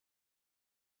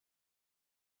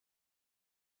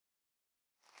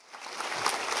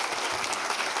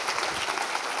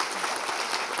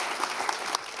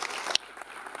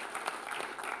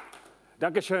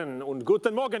Dankeschön und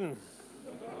guten Morgen.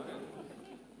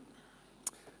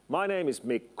 My name is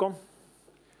Mikko,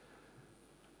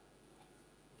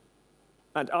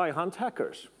 and I hunt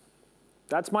hackers.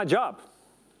 That's my job.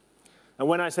 And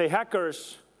when I say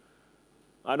hackers,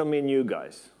 I don't mean you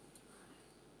guys.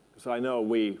 Because I know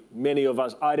many of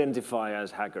us identify as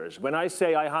hackers. When I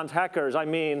say I hunt hackers, I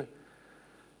mean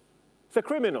the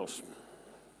criminals,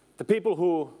 the people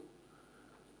who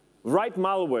write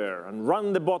malware and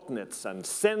run the botnets and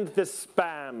send the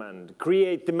spam and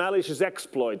create the malicious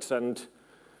exploits and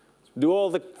do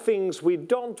all the things we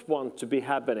don't want to be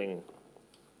happening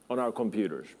on our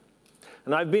computers.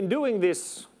 And I've been doing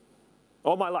this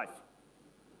all my life.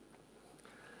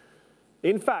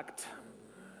 In fact,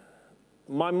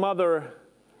 my mother,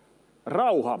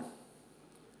 Rauha,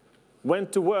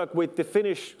 went to work with the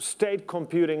Finnish State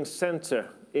Computing Center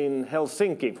in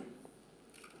Helsinki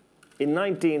in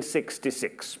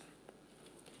 1966.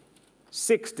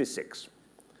 66.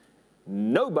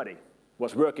 Nobody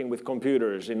was working with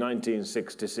computers in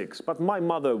 1966, but my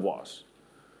mother was.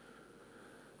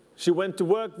 She went to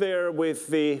work there with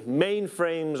the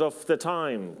mainframes of the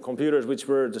time, computers which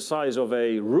were the size of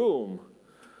a room.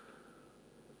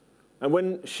 And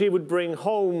when she would bring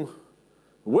home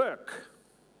work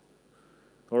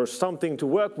or something to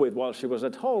work with while she was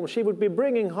at home, she would be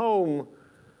bringing home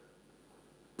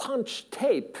punch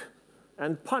tape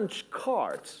and punch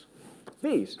cards.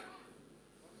 These.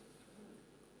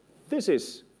 This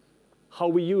is how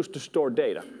we used to store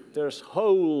data. There's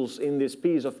holes in this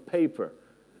piece of paper,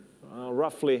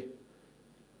 roughly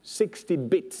 60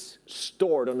 bits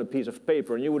stored on a piece of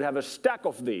paper, and you would have a stack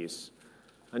of these,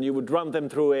 and you would run them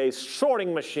through a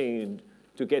sorting machine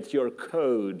to get your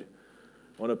code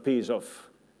on a piece of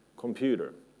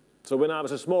computer. So when I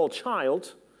was a small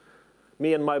child,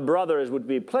 me and my brothers would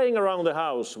be playing around the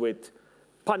house with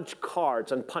punch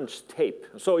cards and punch tape.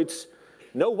 So it's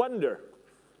no wonder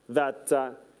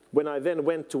that when I then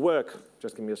went to work,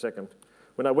 just give me a second,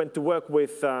 when I went to work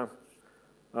with,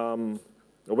 when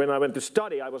I went to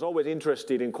study, I was always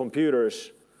interested in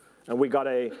computers, and we got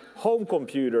a home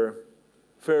computer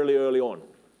fairly early on.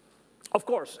 Of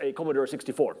course, a Commodore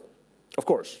 64, of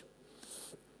course.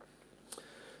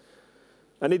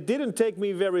 And it didn't take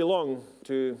me very long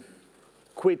to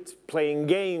quit playing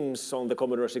games on the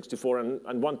Commodore 64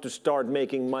 and want to start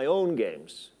making my own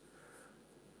games.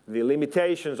 The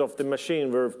limitations of the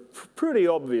machine were pretty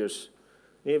obvious.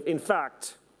 In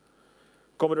fact,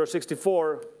 Commodore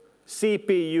 64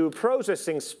 CPU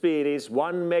processing speed is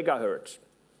 1 megahertz.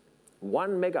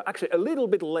 Actually, a little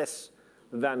bit less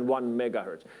than 1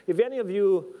 megahertz. If any of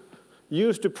you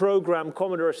used to program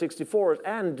Commodore 64s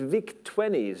and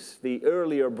VIC-20s, the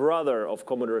earlier brother of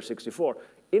Commodore 64,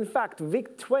 in fact,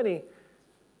 VIC-20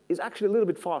 is actually a little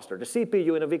bit faster. The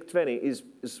CPU in a VIC-20 is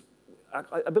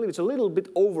I believe it's a little bit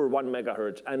over 1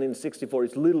 megahertz, and in 64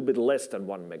 it's a little bit less than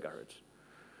 1 megahertz.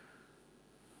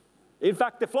 In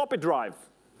fact, the floppy drive,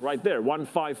 right there,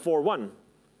 1541,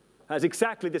 has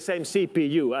exactly the same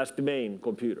CPU as the main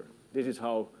computer. This is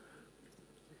how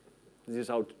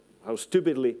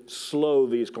stupidly slow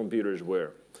these computers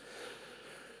were.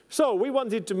 So we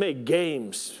wanted to make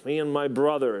games, me and my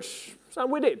brothers, and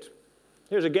we did.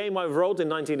 Here's a game I wrote in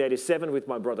 1987 with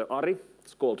my brother Ari.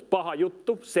 It's called Paha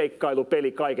Juttu,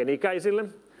 seikkailupeli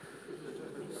kaikenikäisille,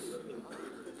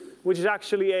 which is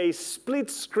actually a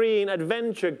split-screen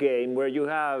adventure game where you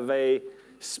have a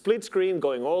split screen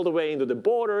going all the way into the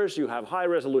borders, you have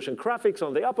high-resolution graphics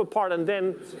on the upper part, and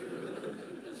then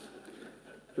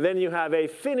you have a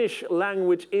Finnish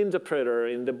language interpreter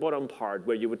in the bottom part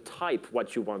where you would type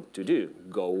what you want to do.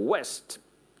 Go west,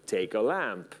 take a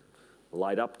lamp,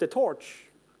 light up the torch,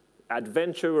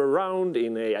 adventure around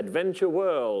in an adventure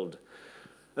world.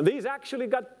 And these actually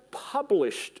got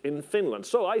published in Finland.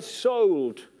 So I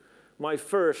sold my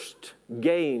first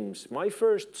games, my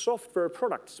first software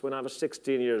products when I was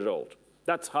 16 years old.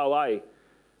 That's how I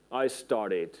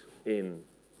started in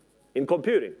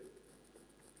computing.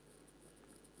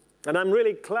 And I'm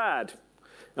really glad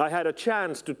I had a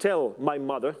chance to tell my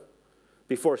mother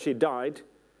before she died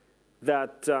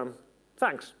that,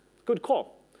 thanks, good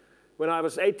call. When I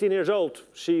was 18 years old,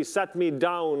 she sat me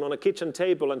down on a kitchen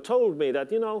table and told me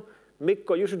that, you know,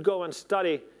 Mikko, you should go and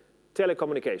study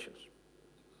telecommunications.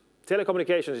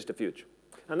 Telecommunications is the future.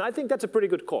 And I think that's a pretty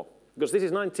good call, because this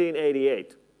is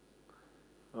 1988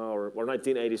 or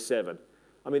 1987.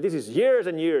 I mean, this is years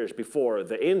and years before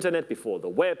the internet, before the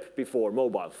web, before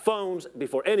mobile phones,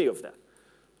 before any of that.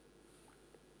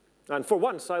 And for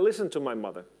once, I listened to my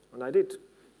mother, and I did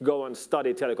go and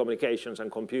study telecommunications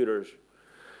and computers.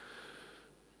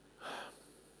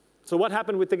 So what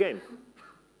happened with the game?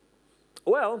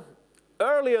 Well,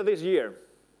 Earlier this year,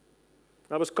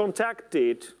 I was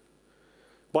contacted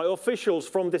by officials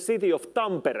from the city of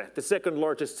Tampere, the second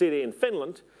largest city in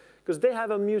Finland, because they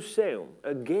have a museum,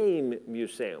 a game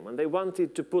museum, and they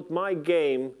wanted to put my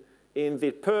game in the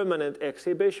permanent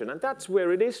exhibition, and that's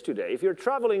where it is today. If you're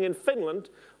traveling in Finland,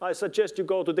 I suggest you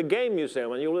go to the game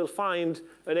museum and you will find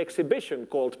an exhibition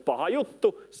called Paha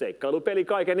Juttu, seikkailupeli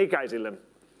kaikenikäisille,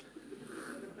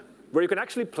 where you can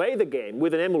actually play the game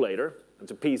with an emulator.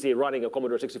 It's a PC running a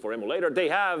Commodore 64 emulator. They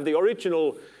have the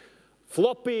original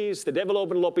floppies, the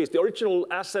development floppies, the original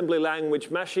assembly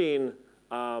language machine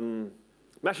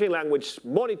language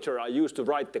monitor I used to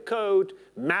write the code,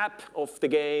 map of the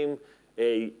game,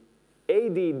 a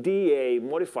ADDA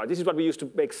modifier. This is what we used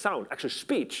to make sound, actually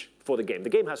speech for the game. The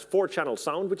game has 4-channel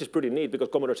sound, which is pretty neat because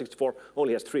Commodore 64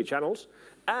 only has 3 channels.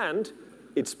 And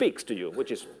it speaks to you,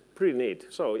 which is pretty neat.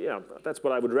 So yeah, that's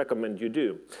what I would recommend you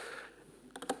do.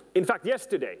 In fact,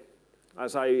 yesterday,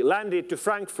 as I landed to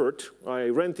Frankfurt, I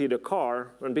rented a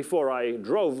car. And before I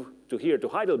drove to here to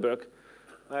Heidelberg,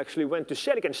 I actually went to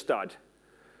Schelgenstadt,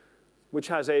 which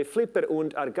has a Flipper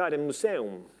und Arcade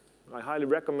Museum. I highly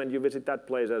recommend you visit that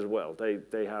place as well.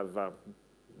 They have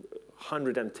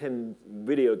 110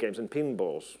 video games and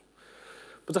pinballs.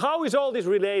 But how is all this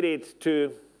related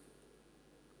to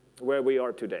where we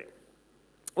are today?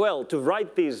 Well, to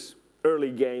write these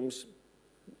early games,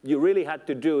 you really had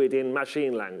to do it in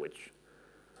machine language.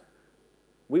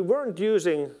 We weren't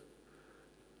using,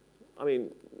 I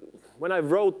mean, when I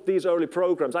wrote these early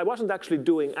programs, I wasn't actually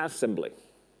doing assembly.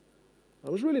 I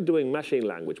was really doing machine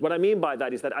language. What I mean by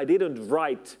that is that I didn't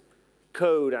write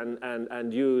code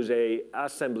and use an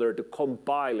assembler to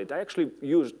compile it. I actually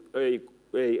used a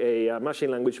machine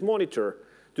language monitor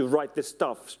to write the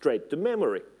stuff straight to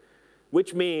memory,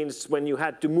 which means when you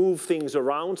had to move things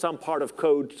around, some part of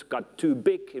code got too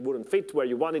big, it wouldn't fit where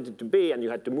you wanted it to be, and you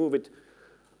had to move it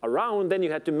around, then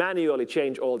you had to manually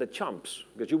change all the chunks,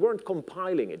 because you weren't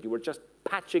compiling it, you were just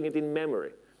patching it in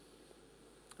memory.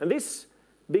 And this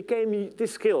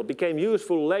skill became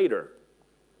useful later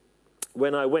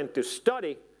when I went to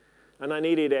study and I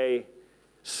needed a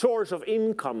source of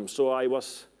income, so I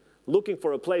was looking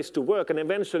for a place to work, and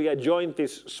eventually I joined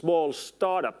this small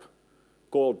startup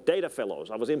called Data Fellows.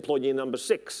 I was employee number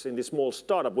 6 in this small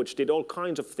startup, which did all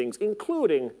kinds of things,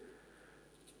 including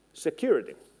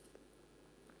security.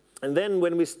 And then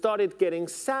when we started getting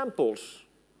samples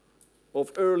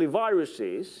of early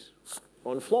viruses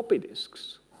on floppy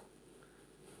disks,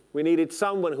 we needed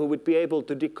someone who would be able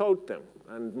to decode them.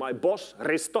 And my boss,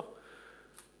 Risto,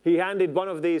 he handed one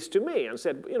of these to me and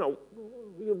said, you know,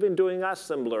 you've been doing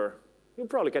assembler. You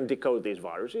probably can decode these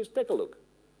viruses. Take a look.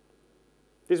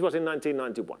 This was in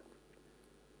 1991.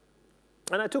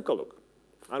 And I took a look.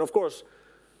 And of course,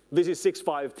 this is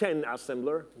 6510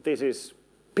 assembler. This is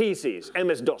PCs,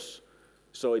 MS-DOS.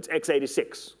 So it's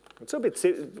x86. It's a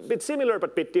bit similar, but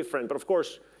a bit different. But of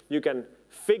course, you can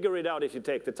figure it out if you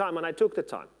take the time. And I took the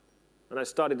time. And I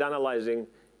started analyzing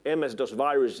MS-DOS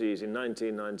viruses in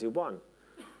 1991.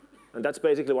 And that's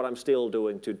basically what I'm still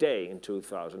doing today in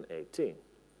 2018.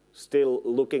 Still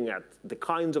looking at the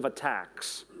kinds of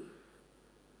attacks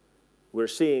we're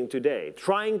seeing today,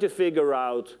 trying to figure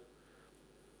out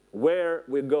where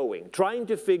we're going, trying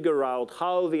to figure out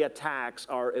how the attacks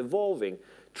are evolving,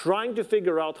 trying to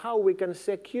figure out how we can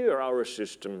secure our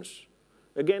systems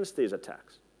against these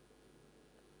attacks.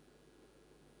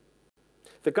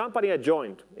 The company I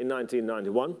joined in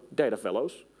 1991, Data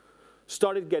Fellows,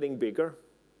 started getting bigger,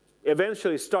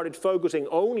 eventually started focusing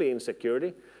only in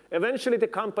security. Eventually, the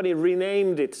company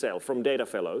renamed itself from Data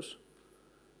Fellows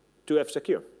to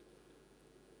F-Secure.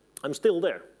 I'm still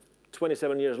there,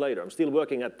 27 years later. I'm still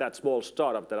working at that small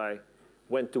startup that I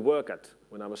went to work at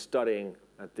when I was studying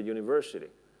at the university.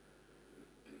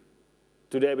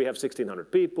 Today, we have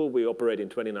 1,600 people. We operate in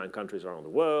 29 countries around the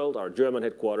world. Our German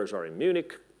headquarters are in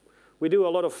Munich. We do a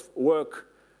lot of work,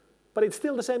 but it's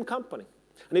still the same company.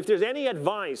 And if there's any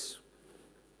advice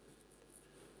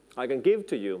I can give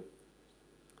to you,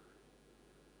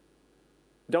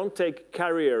 don't take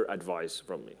career advice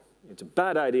from me. It's a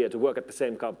bad idea to work at the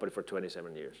same company for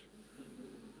 27 years.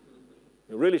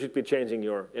 You really should be changing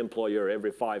your employer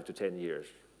every 5 to 10 years.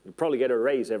 You probably get a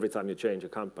raise every time you change a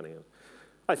company.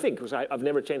 I think, because I've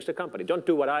never changed a company. Don't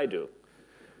do what I do.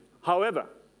 However,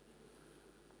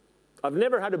 I've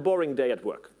never had a boring day at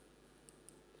work.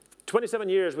 27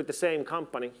 years with the same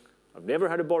company, I've never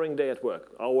had a boring day at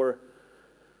work. Our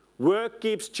work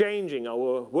keeps changing.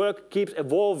 Our work keeps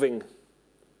evolving.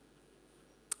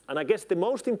 And I guess the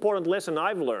most important lesson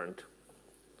I've learned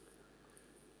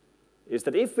is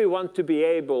that if we want to be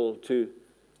able to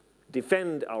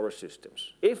defend our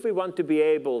systems, if we want to be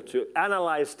able to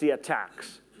analyze the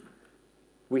attacks,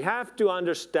 we have to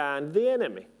understand the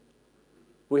enemy.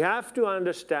 We have to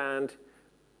understand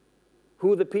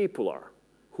who the people are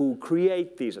who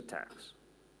create these attacks.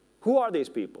 Who are these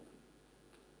people?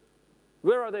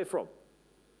 Where are they from?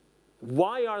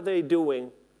 Why are they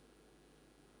doing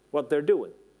what they're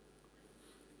doing?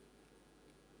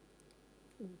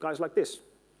 Guys like this.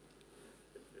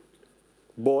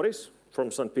 Boris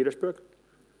from St. Petersburg.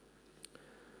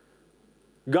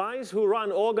 Guys who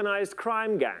run organized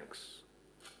crime gangs,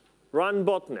 run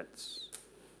botnets,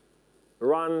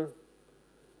 run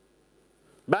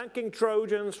banking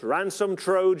Trojans, ransom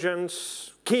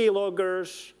Trojans,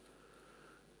 keyloggers,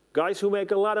 guys who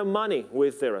make a lot of money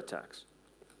with their attacks.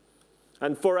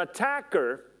 And for an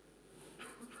attacker,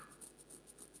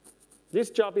 this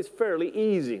job is fairly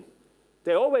easy.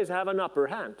 They always have an upper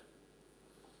hand.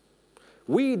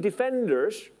 We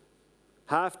defenders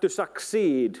have to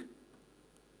succeed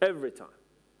every time.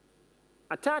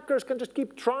 Attackers can just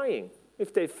keep trying.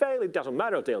 If they fail, it doesn't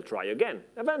matter, they'll try again.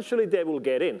 Eventually they will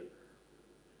get in.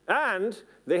 And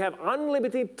they have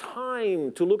unlimited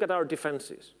time to look at our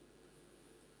defenses.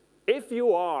 If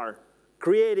you are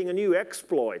creating a new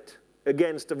exploit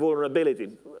against a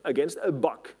vulnerability, against a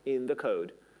bug in the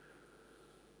code,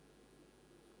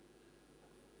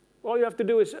 all you have to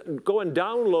do is go and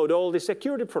download all the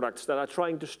security products that are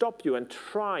trying to stop you and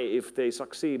try if they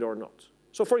succeed or not.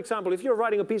 So for example, if you're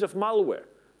writing a piece of malware,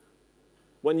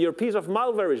 when your piece of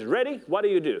malware is ready, what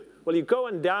do? Well, you go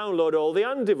and download all the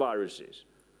antiviruses,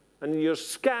 and you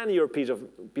scan your piece of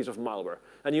malware.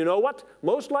 And you know what?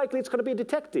 Most likely it's going to be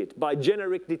detected by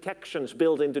generic detections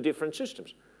built into different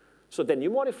systems. So then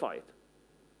you modify it.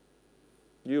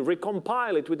 You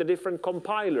recompile it with a different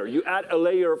compiler. You add a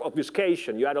layer of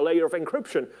obfuscation. You add a layer of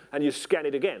encryption, and you scan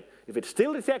it again. If it's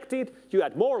still detected, you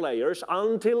add more layers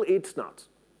until it's not.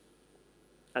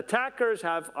 Attackers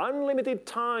have unlimited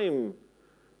time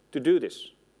to do this.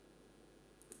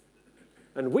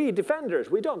 And we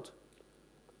defenders, we don't.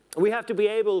 We have to be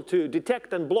able to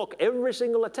detect and block every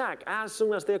single attack as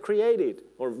soon as they're created,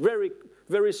 or very,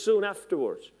 very soon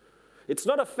afterwards. It's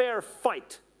not a fair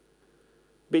fight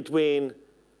between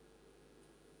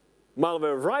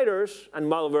malware writers and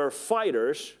malware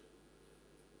fighters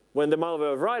when the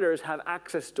malware writers have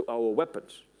access to our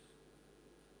weapons.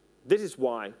 This is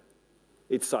why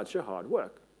it's such a hard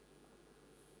work.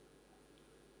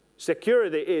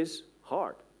 Security is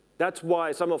hard. That's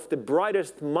why some of the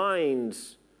brightest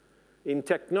minds in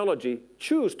technology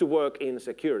choose to work in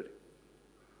security.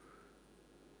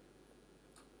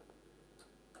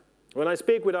 When I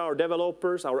speak with our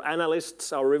developers, our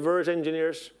analysts, our reverse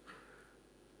engineers,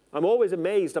 I'm always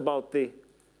amazed about the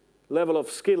level of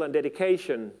skill and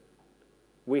dedication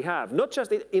we have, not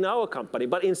just in our company,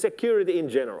 but in security in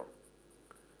general.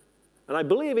 And I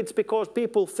believe it's because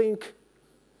people think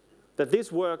that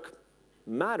this work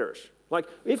matters. Like,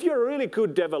 if you're a really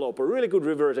good developer, really good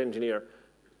reverse engineer,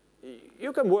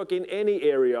 you can work in any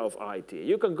area of IT.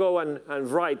 You can go and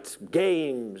write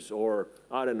games, or,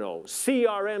 I don't know,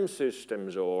 CRM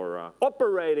systems, or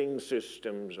operating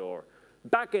systems, or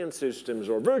backend systems,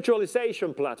 or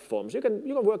virtualization platforms. You can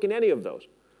work in any of those.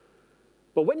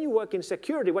 But when you work in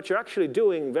security, what you're actually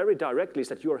doing very directly is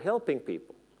that you're helping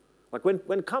people. Like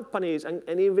when companies and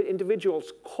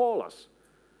individuals call us,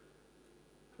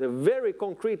 they're very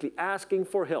concretely asking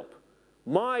for help.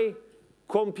 My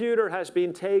computer has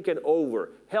been taken over.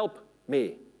 Help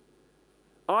me.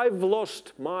 I've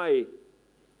lost my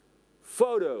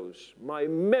photos, my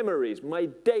memories, my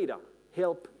data.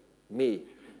 Help me.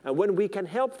 And when we can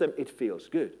help them, it feels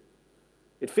good.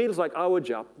 It feels like our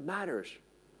job matters.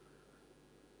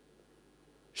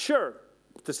 Sure,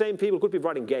 the same people could be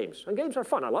writing games. And games are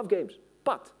fun. I love games.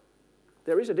 But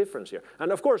there is a difference here.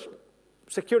 And of course,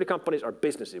 security companies are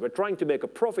businesses. We're trying to make a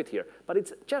profit here. But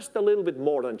it's just a little bit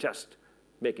more than just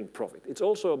making profit. It's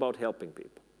also about helping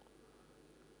people.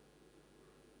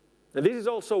 And this is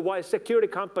also why security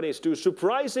companies do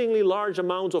surprisingly large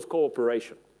amounts of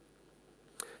cooperation.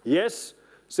 Yes,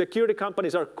 security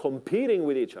companies are competing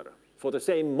with each other for the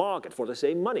same market, for the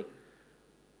same money.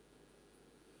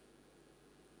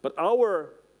 But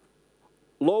our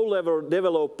low-level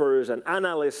developers and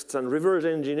analysts and reverse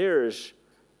engineers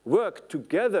work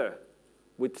together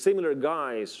with similar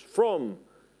guys from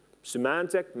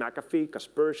Symantec, McAfee,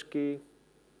 Kaspersky,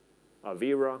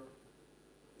 Avira,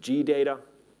 G-Data,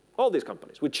 all these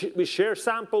companies. We share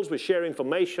samples, we share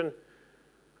information,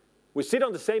 we sit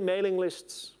on the same mailing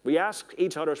lists, we ask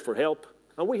each other for help,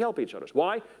 and we help each other.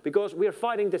 Why? Because we are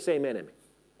fighting the same enemy.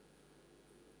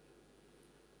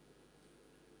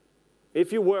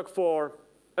 If you work for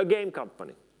a game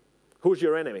company. Who's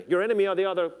your enemy? Your enemy are the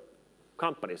other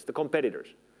companies, the competitors.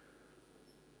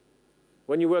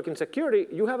 When you work in security,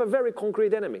 you have a very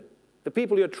concrete enemy, the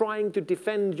people you're trying to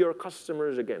defend your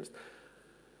customers against.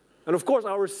 And of course,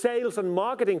 our sales and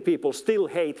marketing people still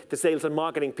hate the sales and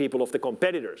marketing people of the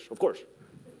competitors, of course.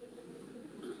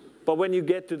 But when you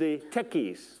get to the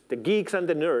techies, the geeks and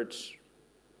the nerds,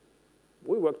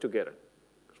 we work together.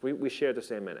 We share the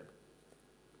same enemy.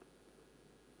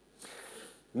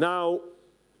 Now,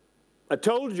 I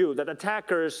told you that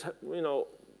attackers,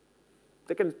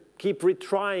 they can keep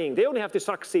retrying. They only have to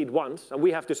succeed once, and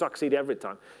we have to succeed every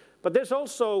time. But there's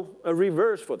also a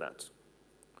reverse for that.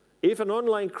 If an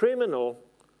online criminal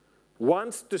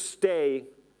wants to stay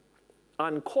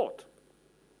uncaught,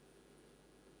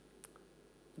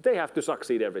 they have to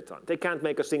succeed every time. They can't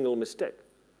make a single mistake.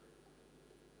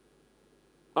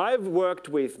 I've worked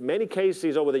with many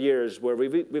cases over the years where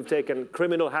we've taken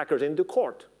criminal hackers into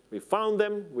court. We've found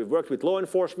them, we've worked with law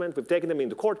enforcement, we've taken them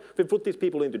into court, we've put these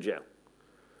people into jail.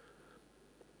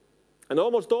 And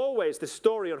almost always the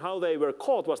story on how they were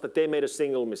caught was that they made a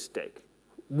single mistake.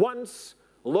 Once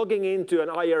logging into an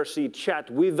IRC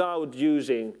chat without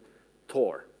using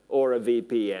Tor or a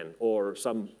VPN or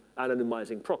some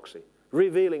anonymizing proxy,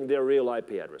 revealing their real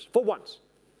IP address for once.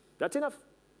 That's enough.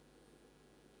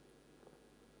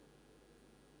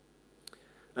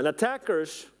 And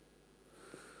attackers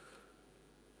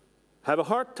have a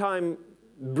hard time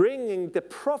bringing the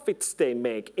profits they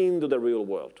make into the real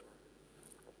world.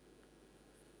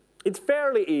 It's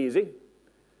fairly easy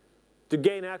to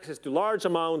gain access to large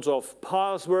amounts of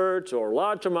passwords or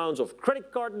large amounts of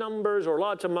credit card numbers or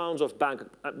large amounts of bank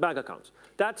accounts.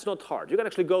 That's not hard. You can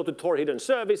actually go to Tor Hidden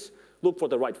Service, look for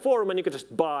the right forum, and you can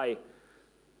just buy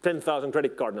 10,000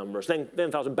 credit card numbers,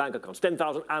 10,000 bank accounts,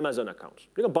 10,000 Amazon accounts.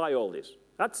 You can buy all these.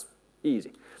 That's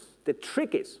easy. The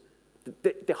trick is,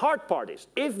 the hard part is,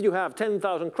 if you have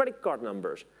 10,000 credit card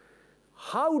numbers,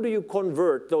 how do you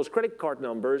convert those credit card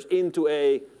numbers into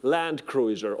a Land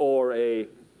Cruiser or a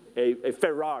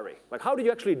Ferrari? Like, how do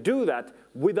you actually do that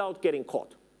without getting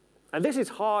caught? And this is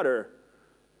harder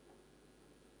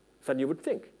than you would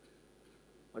think.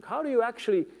 Like, how do you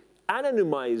actually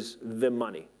anonymize the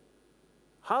money?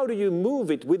 How do you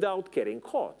move it without getting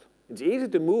caught? It's easy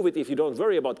to move it if you don't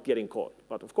worry about getting caught.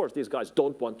 But of course, these guys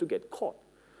don't want to get caught.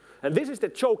 And this is the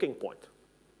choking point.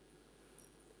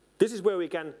 This is where we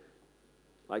can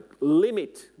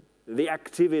limit the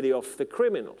activity of the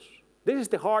criminals. This is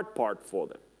the hard part for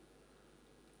them.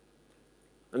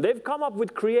 And they've come up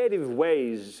with creative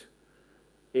ways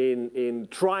in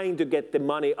trying to get the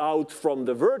money out from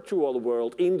the virtual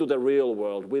world into the real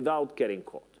world without getting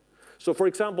caught. So for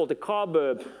example, the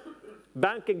Carburb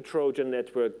banking Trojan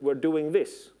network were doing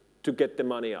this to get the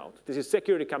money out. This is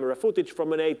security camera footage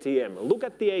from an ATM. Look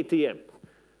at the ATM.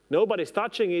 Nobody's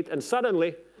touching it, and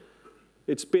suddenly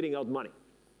it's spitting out money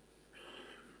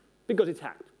because it's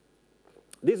hacked.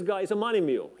 This guy is a money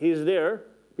mule. He's there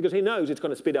because he knows it's going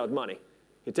to spit out money.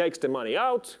 He takes the money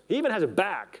out. He even has a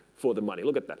bag for the money.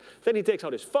 Look at that. Then he takes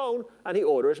out his phone, and he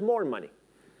orders more money.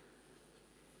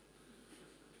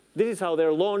 This is how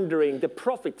they're laundering the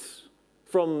profits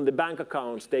from the bank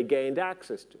accounts they gained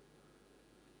access to.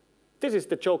 This is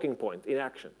the choking point in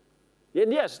action.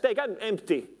 And yes, they can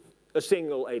empty a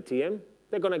single ATM.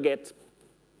 They're going to get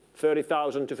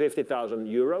 30,000 to 50,000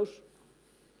 euros.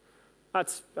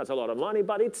 That's a lot of money,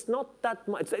 but it's not that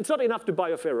much. It's not enough to buy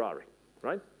a Ferrari,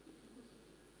 right?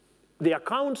 The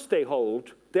accounts they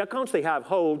have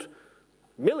hold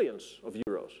millions of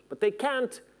euros, but they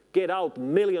can't get out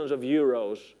millions of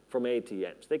euros from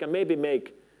ATMs. They can maybe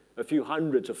make a few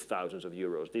hundreds of thousands of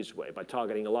euros this way by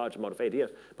targeting a large amount of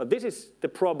ATMs. But this is the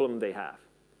problem they have.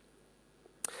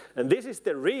 And this is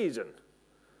the reason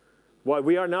why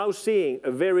we are now seeing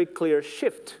a very clear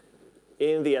shift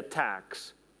in the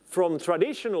attacks from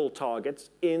traditional targets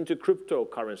into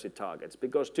cryptocurrency targets.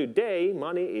 Because today,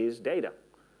 money is data.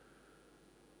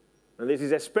 And this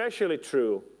is especially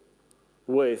true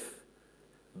with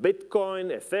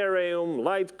Bitcoin, Ethereum,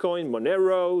 Litecoin,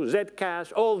 Monero,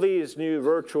 Zcash, all these new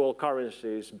virtual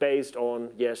currencies based on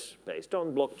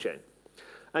blockchain.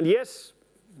 And yes,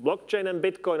 blockchain and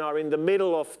Bitcoin are in the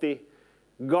middle of the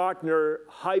Gartner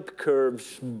hype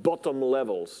curve's bottom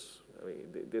levels. I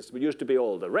mean, this used to be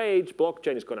all the rage.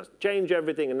 Blockchain is going to change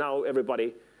everything, and now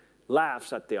everybody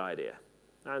laughs at the idea.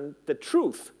 And the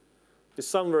truth is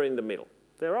somewhere in the middle.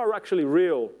 There are actually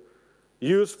real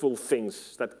useful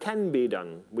things that can be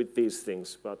done with these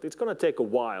things, but it's going to take a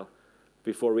while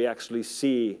before we actually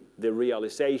see the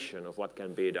realization of what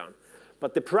can be done.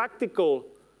 But the practical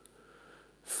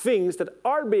things that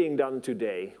are being done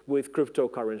today with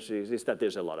cryptocurrencies is that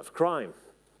there's a lot of crime.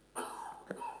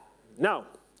 Now,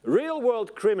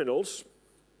 real-world criminals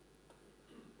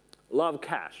love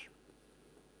cash.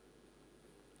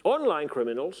 Online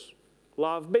criminals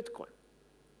love Bitcoin.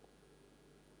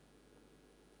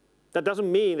 That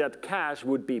doesn't mean that cash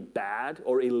would be bad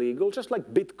or illegal, just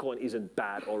like Bitcoin isn't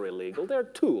bad or illegal. They're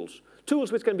tools,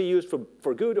 tools which can be used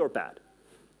for good or bad.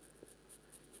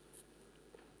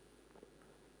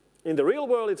 In the real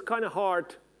world, it's kind of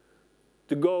hard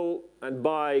to go and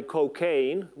buy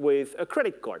cocaine with a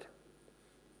credit card,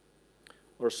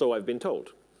 or so I've been told.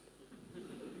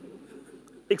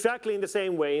 Exactly in the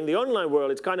same way, in the online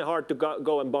world, it's kind of hard to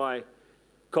go and buy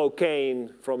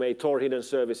cocaine from a Tor hidden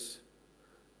service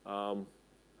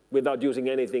without using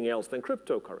anything else than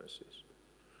cryptocurrencies.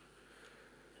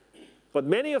 But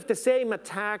many of the same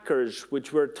attackers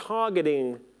which were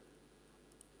targeting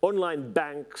online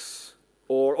banks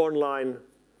or online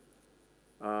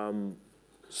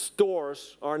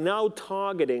stores are now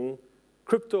targeting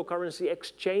cryptocurrency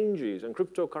exchanges and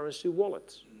cryptocurrency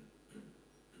wallets.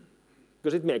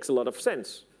 Because it makes a lot of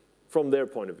sense from their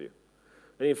point of view.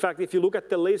 And in fact, if you look at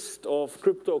the list of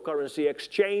cryptocurrency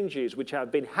exchanges which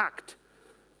have been hacked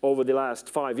over the last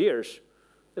 5 years,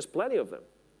 there's plenty of them.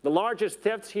 The largest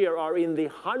thefts here are in the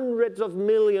hundreds of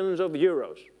millions of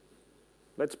euros.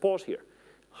 Let's pause here.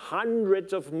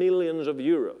 Hundreds of millions of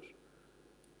euros.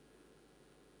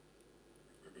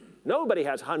 Nobody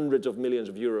has hundreds of millions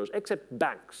of euros except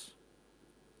banks.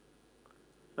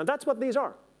 And that's what these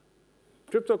are.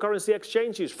 Cryptocurrency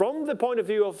exchanges, from the point of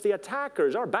view of the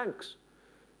attackers, are banks.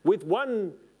 With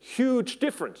one huge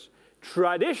difference.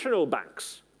 Traditional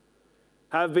banks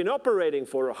have been operating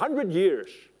for 100 years.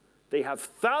 They have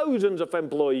thousands of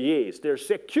employees. Their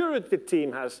security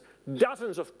team has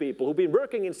dozens of people who've been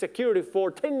working in security for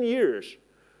 10 years.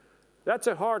 That's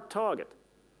a hard target.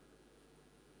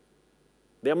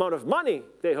 The amount of money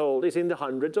they hold is in the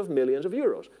hundreds of millions of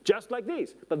euros, just like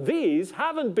these. But these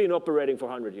haven't been operating for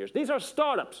 100 years. These are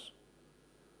startups.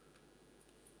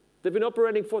 They've been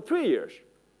operating for 3 years.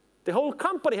 The whole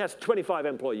company has 25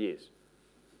 employees.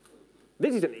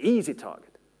 This is an easy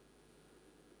target.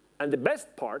 And the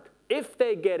best part, if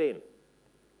they get in,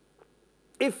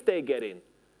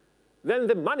 then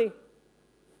the money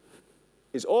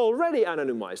is already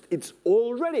anonymized. It's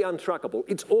already untrackable.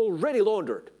 It's already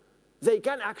laundered. They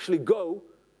can actually go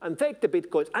and take the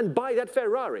Bitcoins and buy that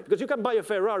Ferrari. Because you can buy a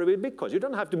Ferrari with Bitcoins. You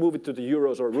don't have to move it to the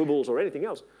euros or rubles or anything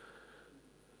else.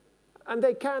 And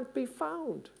they can't be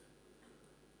found.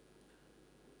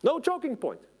 No choking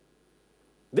point.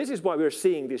 This is why we're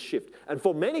seeing this shift. And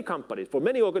for many companies, for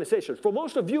many organizations, for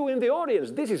most of you in the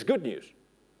audience, this is good news.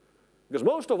 Because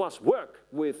most of us work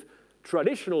with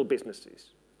traditional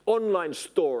businesses, online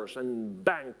stores and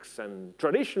banks and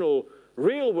traditional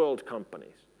real-world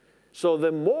companies. So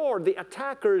the more the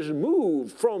attackers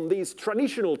move from these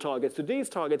traditional targets to these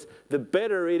targets, the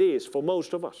better it is for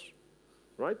most of us,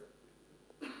 right?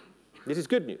 This is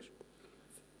good news.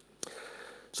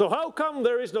 So how come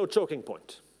there is no choking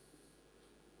point?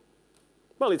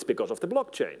 Well, it's because of the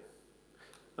blockchain.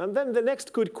 And then the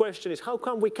next good question is, how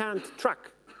come we can't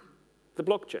track the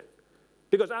blockchain?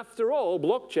 Because after all,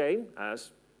 blockchain,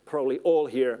 as probably all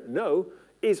here know,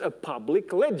 is a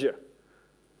public ledger.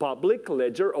 Public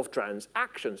ledger of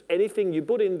transactions. Anything you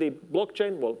put in the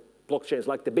blockchain, well, blockchains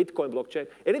like the Bitcoin blockchain,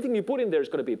 anything you put in there is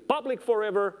going to be public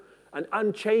forever and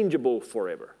unchangeable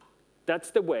forever.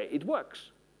 That's the way it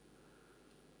works.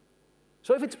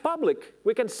 So if it's public,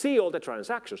 we can see all the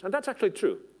transactions, and that's actually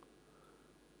true.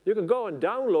 You can go and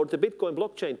download the Bitcoin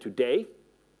blockchain today,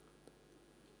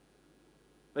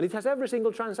 and it has every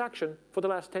single transaction for the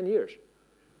last 10 years.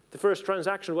 The first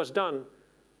transaction was done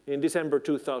in December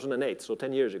 2008, so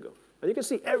 10 years ago. And you can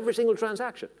see every single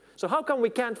transaction. So how come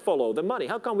we can't follow the money?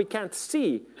 How come we can't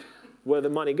see where the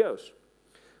money goes?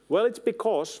 Well, it's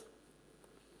because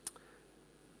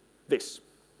this.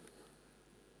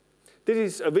 This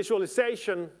is a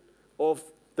visualization of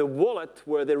the wallet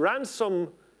where the ransom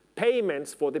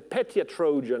payments for the Petya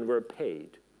Trojan were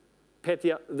paid.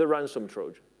 Petya, the ransom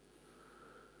Trojan.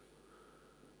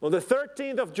 On the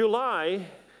 13th of July,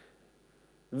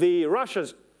 the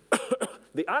Russians,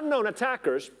 the unknown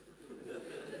attackers,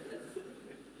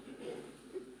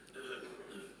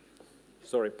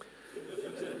 sorry.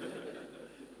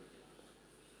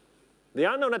 The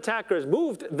unknown attackers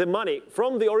moved the money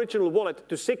from the original wallet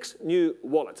to 6 new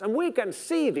wallets. And we can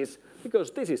see this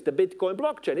because this is the Bitcoin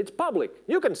blockchain. It's public.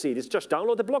 You can see this. Just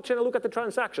download the blockchain and look at the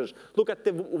transactions. Look at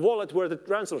the wallet where the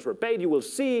ransoms were paid. You will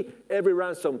see every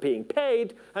ransom being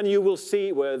paid, and you will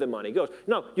see where the money goes.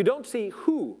 Now, you don't see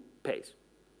who pays,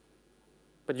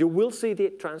 but you will see the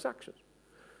transactions.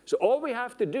 So all we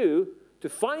have to do to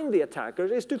find the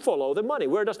attackers is to follow the money.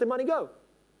 Where does the money go?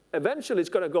 Eventually, it's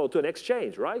going to go to an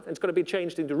exchange, right? And it's going to be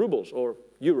changed into rubles or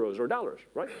euros or dollars,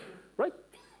 right? Right?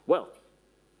 Well,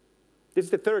 this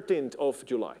is the 13th of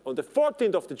July. On the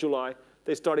 14th of July,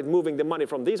 they started moving the money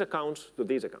from these accounts to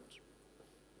these accounts.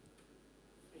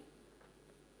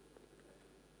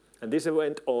 And this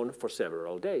went on for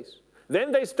several days.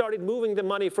 Then they started moving the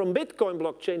money from Bitcoin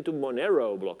blockchain to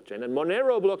Monero blockchain. And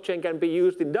Monero blockchain can be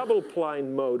used in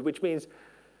double-blind mode, which means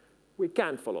we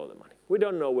can't follow the money. We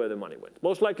don't know where the money went.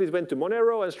 Most likely it went to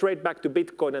Monero and straight back to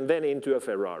Bitcoin and then into a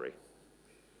Ferrari.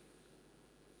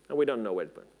 And we don't know where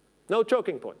it went. No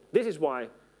choking point. This is why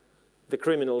the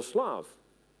criminals love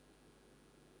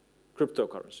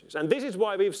cryptocurrencies. And this is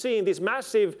why we've seen this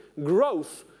massive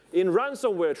growth in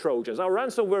ransomware Trojans. Our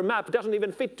ransomware map doesn't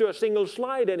even fit to a single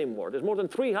slide anymore. There's more than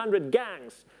 300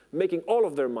 gangs making all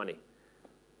of their money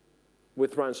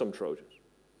with ransom Trojans.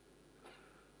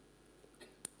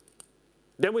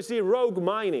 Then we see rogue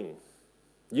mining,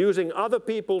 using other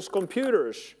people's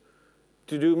computers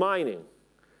to do mining,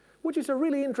 which is a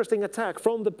really interesting attack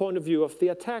from the point of view of the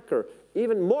attacker,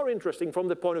 even more interesting from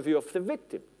the point of view of the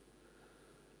victim.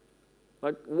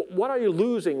 Like, what are you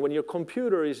losing when your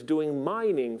computer is doing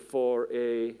mining for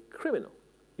a criminal?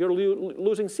 You're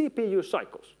losing CPU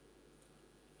cycles.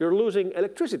 You're losing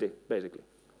electricity, basically.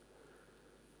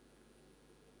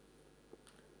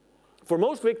 For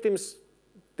most victims,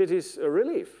 this is a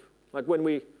relief. Like when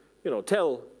we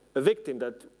tell a victim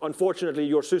that, unfortunately,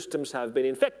 your systems have been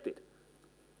infected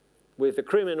with a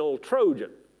criminal Trojan.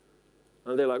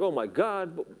 And they're like, oh, my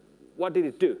God, what did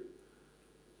it do?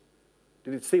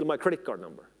 Did it steal my credit card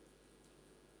number?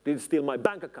 Did it steal my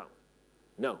bank account?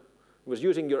 No. It was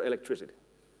using your electricity.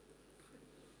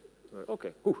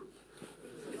 OK. Whew.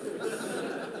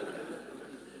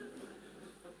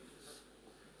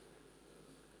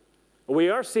 We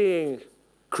are seeing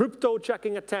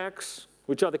crypto-jacking attacks,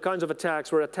 which are the kinds of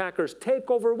attacks where attackers take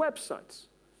over websites,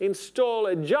 install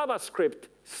a JavaScript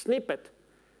snippet,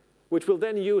 which will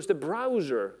then use the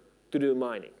browser to do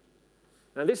mining.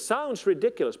 And this sounds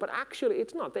ridiculous, but actually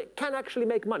it's not. They can actually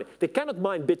make money. They cannot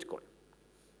mine Bitcoin.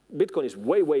 Bitcoin is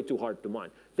way, way too hard to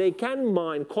mine. They can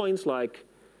mine coins like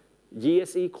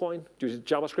GSE coin, which is a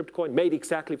JavaScript coin, made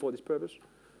exactly for this purpose.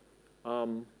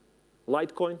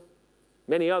 Litecoin,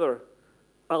 many other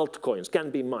altcoins can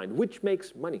be mined, which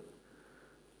makes money.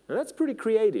 And that's pretty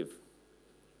creative.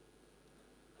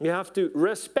 You have to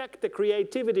respect the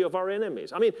creativity of our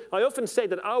enemies. I mean, I often say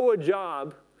that our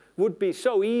job would be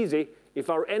so easy if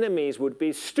our enemies would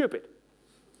be stupid.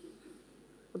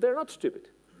 But they're not stupid.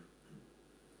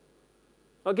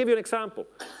 I'll give you an example.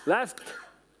 Last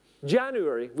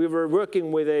January, we were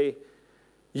working with a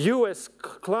US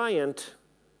client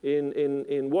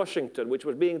in Washington, which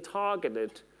was being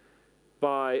targeted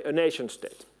by a nation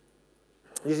state.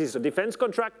 This is a defense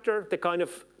contractor, the kind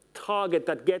of target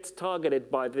that gets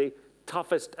targeted by the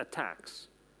toughest attacks.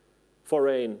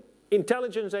 Foreign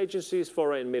intelligence agencies,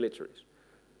 foreign militaries.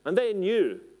 And they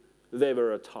knew they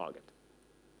were a target.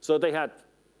 So they had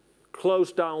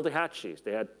closed down the hatches.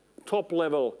 They had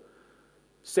top-level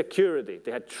security.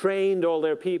 They had trained all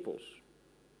their peoples.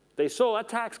 They saw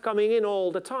attacks coming in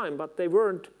all the time, but they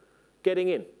weren't getting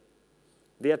in.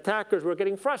 The attackers were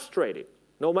getting frustrated.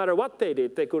 No matter what they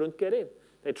did, they couldn't get in.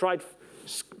 They tried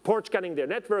port scanning their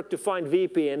network to find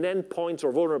VPN endpoints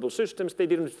or vulnerable systems. They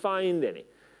didn't find any.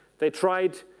 They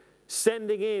tried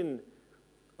sending in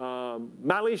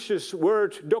malicious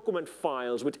Word document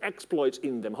files with exploits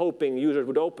in them, hoping users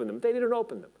would open them. They didn't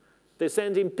open them. They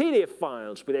sent in PDF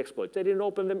files with exploits. They didn't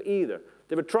open them either.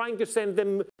 They were trying to send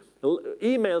them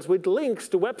emails with links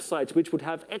to websites which would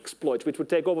have exploits, which would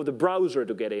take over the browser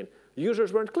to get in.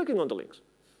 Users weren't clicking on the links.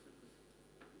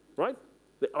 Right?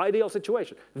 The ideal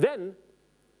situation. Then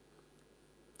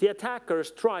the attackers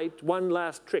tried one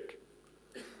last trick,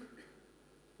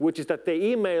 which is that they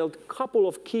emailed a couple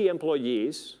of key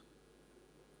employees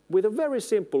with a very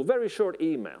simple, very short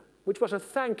email, which was a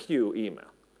thank you email.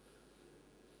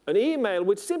 An email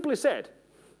which simply said,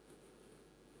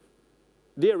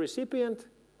 dear recipient,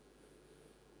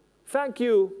 thank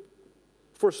you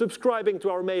for subscribing to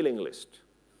our mailing list.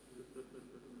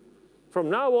 From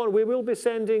now on, we will be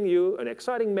sending you an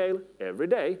exciting mail every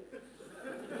day.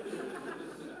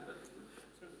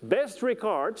 Best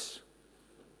regards,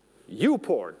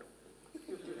 YouPorn.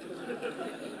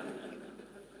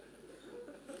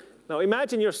 Now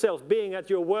imagine yourself being at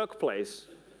your workplace,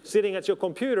 sitting at your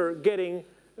computer, getting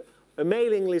a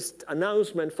mailing list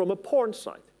announcement from a porn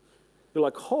site. You're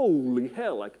like, holy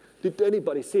hell, like, did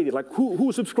anybody see it? Like,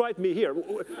 who subscribed me here?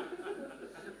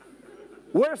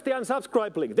 Where's the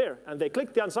unsubscribe link? There. And they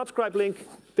click the unsubscribe link,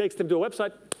 takes them to a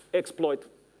website, exploit,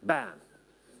 ban.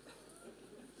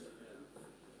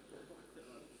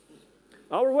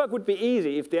 Our work would be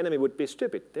easy if the enemy would be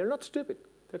stupid. They're not stupid.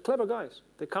 They're clever guys.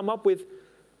 They come up with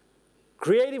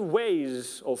creative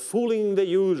ways of fooling the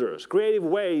users, creative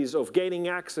ways of gaining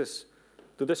access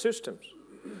to the systems.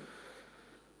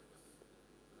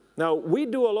 Now, we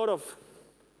do a lot of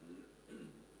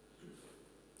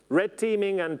red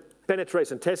teaming and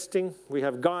penetration testing. We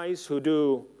have guys who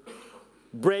do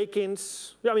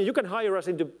break-ins. I mean, you can hire us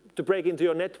to break into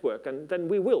your network, and then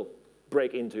we will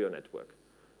break into your network.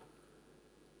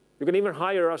 You can even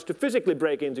hire us to physically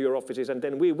break into your offices, and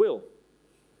then we will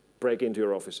break into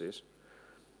your offices.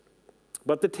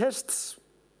 But the tests,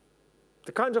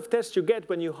 the kinds of tests you get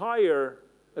when you hire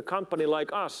a company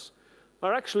like us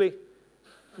are actually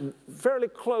fairly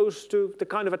close to the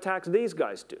kind of attacks these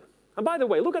guys do. And by the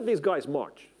way, look at these guys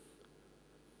march.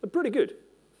 They're pretty good.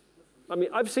 I mean,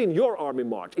 I've seen your army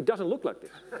march. It doesn't look like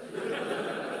this.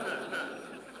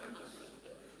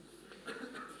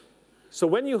 So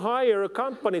when you hire a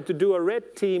company to do a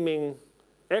red teaming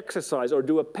exercise or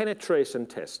do a penetration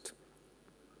test,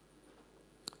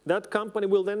 that company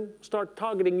will then start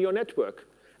targeting your network.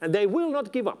 And they will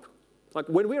not give up. Like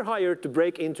when we're hired to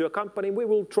break into a company, we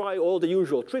will try all the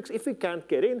usual tricks. If we can't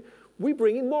get in, we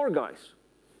bring in more guys.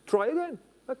 Try again.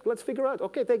 Let's figure out.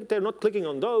 OK, they're not clicking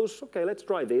on those. OK, let's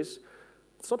try this.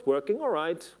 It's not working. All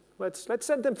right. Let's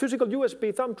send them physical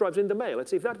USB thumb drives in the mail.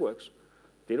 Let's see if that works.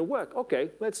 Didn't work. OK,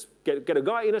 let's get a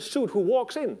guy in a suit who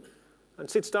walks in and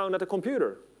sits down at a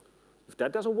computer. If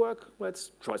that doesn't work,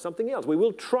 let's try something else. We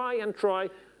will try and try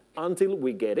until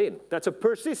we get in. That's a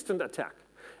persistent attack.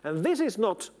 And this is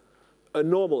not a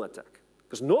normal attack.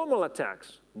 Because normal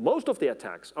attacks, most of the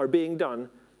attacks, are being done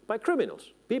by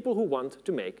criminals, people who want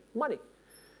to make money.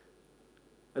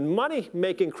 And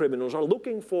money-making criminals are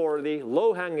looking for the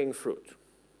low-hanging fruit.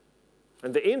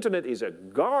 And the internet is a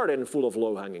garden full of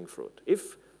low-hanging fruit.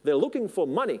 If they're looking for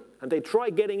money and they try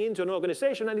getting into an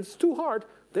organization and it's too hard,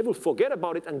 they will forget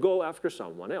about it and go after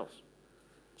someone else.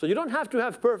 So you don't have to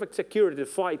have perfect security to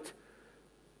fight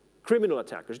criminal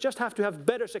attackers. You just have to have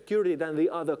better security than the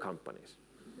other companies.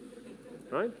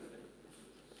 Right?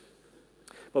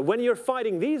 But when you're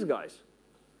fighting these guys,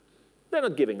 they're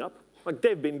not giving up. Like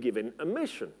they've been given a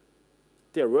mission.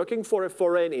 They're working for a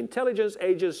foreign intelligence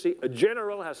agency. A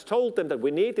general has told them that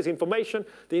we need this information.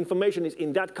 The information is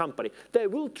in that company. They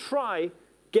will try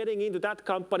getting into that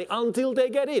company until they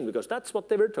get in, because that's what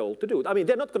they were told to do. I mean,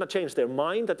 they're not going to change their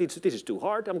mind that this is too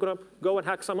hard. I'm going to go and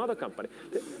hack some other company.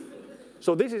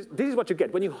 So this is what you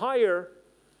get. When you hire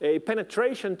a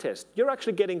penetration test, you're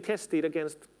actually getting tested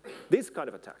against this kind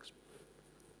of attacks.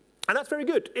 And that's very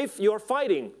good if you're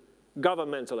fighting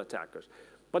governmental attackers.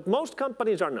 But most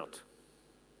companies are not.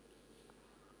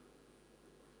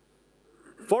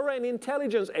 Foreign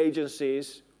intelligence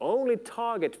agencies only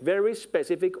target very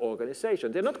specific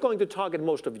organizations. They're not going to target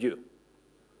most of you.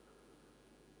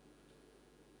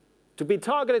 To be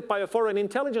targeted by a foreign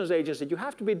intelligence agency, you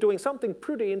have to be doing something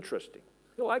pretty interesting.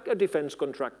 You know, like a defense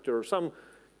contractor, some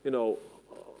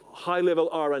high-level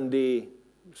R&D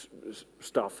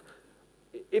stuff.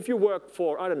 If you work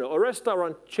for, I don't know, a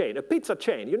restaurant chain, a pizza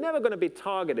chain, you're never going to be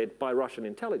targeted by Russian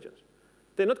intelligence.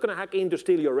 They're not going to hack in to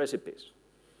steal your recipes.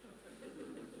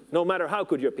 No matter how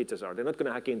good your pizzas are, they're not going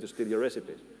to hack in to steal your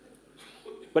recipes.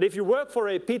 But if you work for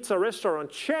a pizza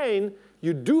restaurant chain,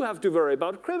 you do have to worry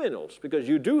about criminals, because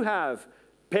you do have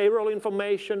payroll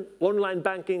information, online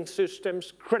banking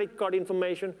systems, credit card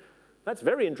information. That's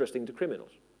very interesting to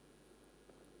criminals.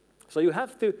 So you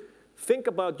have to think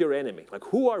about your enemy. Like,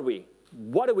 who are we?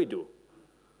 What do we do?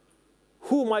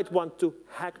 Who might want to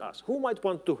hack us? Who might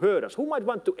want to hurt us? Who might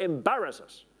want to embarrass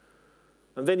us?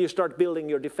 And then you start building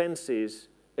your defenses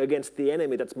against the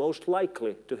enemy that's most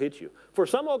likely to hit you. For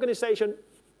some organization,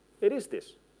 it is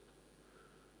this.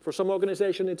 For some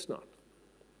organization, it's not.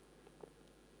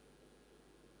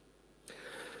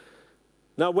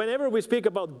 Now, whenever we speak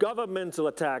about governmental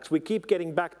attacks, we keep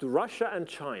getting back to Russia and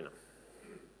China.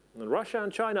 And Russia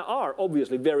and China are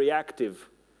obviously very active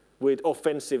with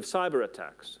offensive cyber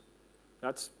attacks.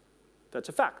 That's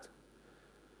a fact.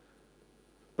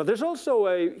 But there's also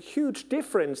a huge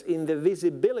difference in the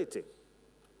visibility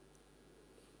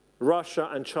Russia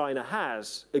and China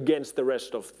has against the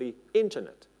rest of the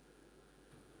internet.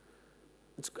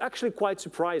 It's actually quite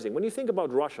surprising. When you think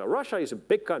about Russia, Russia is a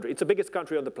big country. It's the biggest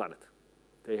country on the planet.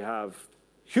 They have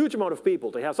a huge amount of people.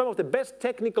 They have some of the best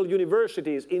technical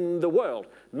universities in the world.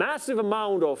 Massive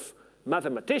amount of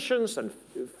mathematicians and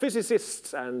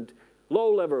physicists and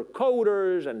low-level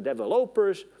coders and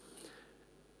developers.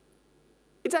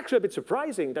 It's actually a bit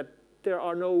surprising that there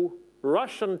are no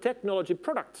Russian technology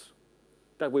products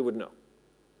that we would know.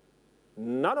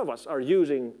 None of us are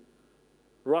using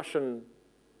Russian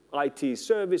IT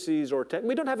services or tech.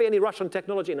 We don't have any Russian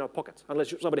technology in our pockets,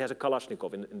 unless somebody has a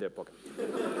Kalashnikov in their pocket.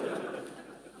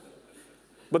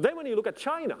 But then when you look at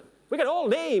China, we can all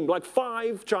name like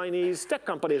 5 Chinese tech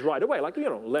companies right away, like, you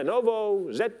know,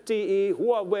 Lenovo, ZTE,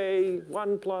 Huawei,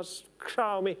 OnePlus,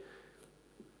 Xiaomi.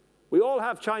 We all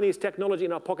have Chinese technology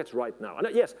in our pockets right now. And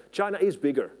yes, China is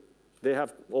bigger. They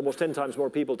have almost 10 times more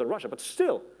people than Russia, but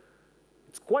still,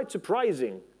 it's quite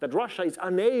surprising that Russia is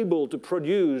unable to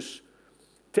produce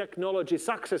technology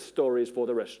success stories for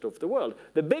the rest of the world.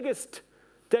 The biggest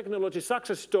technology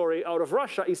success story out of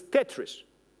Russia is Tetris.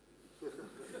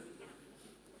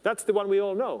 That's the one we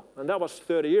all know, and that was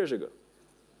 30 years ago.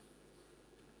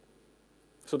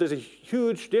 So there's a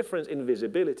huge difference in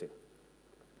visibility.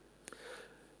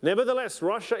 Nevertheless,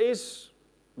 Russia is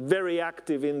very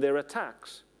active in their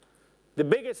attacks. The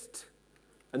biggest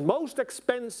and most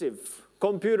expensive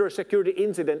computer security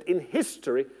incident in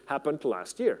history happened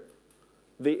last year.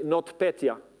 The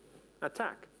NotPetya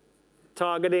attack,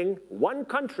 targeting one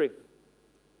country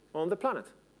on the planet,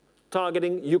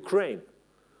 targeting Ukraine.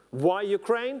 Why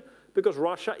Ukraine? Because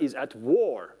Russia is at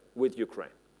war with Ukraine.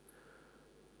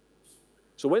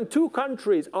 So when 2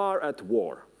 countries are at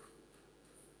war,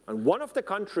 and one of the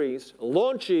countries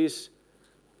launches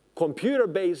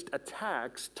computer-based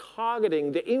attacks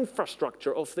targeting the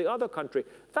infrastructure of the other country,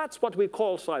 that's what we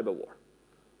call cyber war.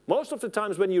 Most of the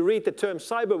times when you read the term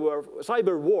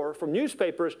cyber war from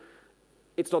newspapers,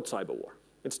 it's not cyber war.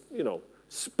 It's, you know,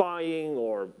 spying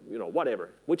or, you know, whatever,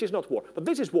 which is not war. But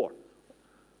this is war.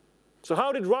 So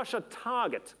how did Russia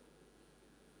target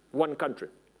one country?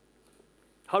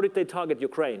 How did they target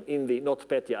Ukraine in the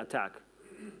NotPetya attack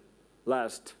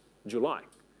last July?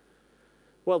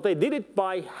 Well, they did it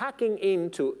by hacking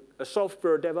into a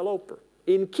software developer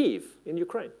in Kyiv, in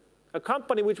Ukraine, a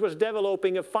company which was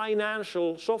developing a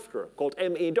financial software called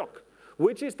MEDoc,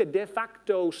 which is the de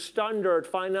facto standard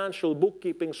financial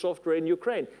bookkeeping software in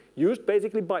Ukraine, used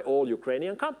basically by all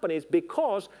Ukrainian companies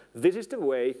because this is the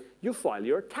way you file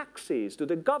your taxes to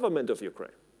the government of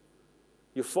Ukraine.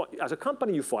 As a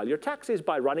company, you file your taxes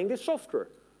by running this software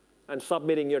and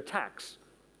submitting your tax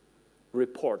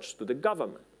reports to the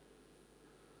government.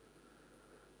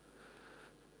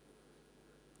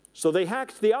 So they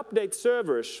hacked the update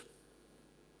servers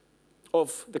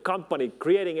of the company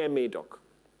creating MEDoc.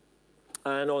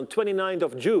 And on 29th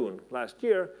of June last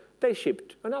year, they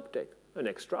shipped an update, an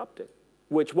extra update,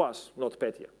 which was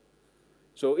NotPetya.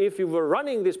 So if you were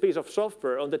running this piece of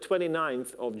software on the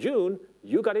 29th of June,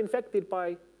 you got infected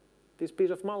by this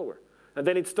piece of malware. And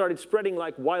then it started spreading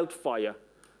like wildfire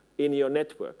in your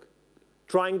network,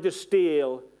 trying to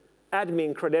steal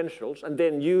admin credentials and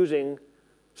then using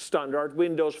standard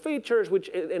Windows features which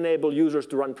enable users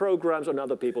to run programs on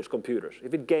other people's computers.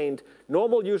 If it gained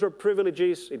normal user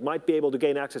privileges, it might be able to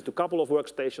gain access to a couple of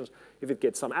workstations. If it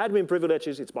gets some admin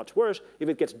privileges, it's much worse. If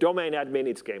it gets domain admin,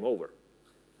 it's game over.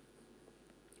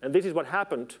 And this is what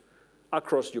happened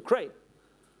across Ukraine.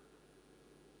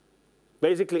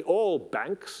 Basically, all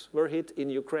banks were hit in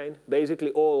Ukraine.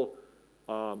 Basically, all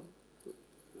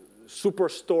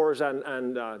superstores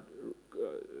and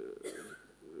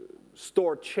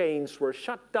store chains were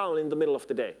shut down in the middle of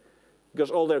the day because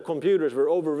all their computers were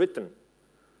overwritten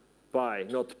by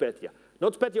NotPetya.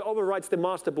 NotPetya overwrites the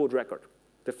master boot record,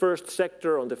 the first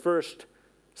sector on the first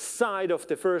side of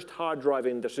the first hard drive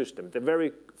in the system, the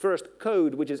very first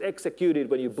code which is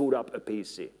executed when you boot up a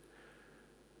PC.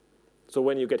 So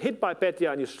when you get hit by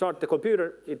Petya and you start the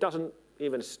computer, it doesn't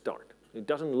even start. It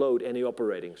doesn't load any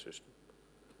operating system.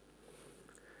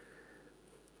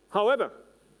 However,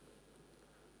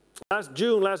 last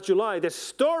June, last July, the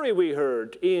story we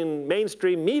heard in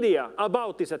mainstream media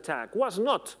about this attack was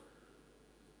not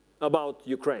about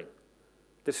Ukraine.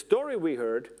 The story we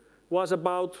heard was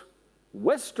about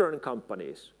Western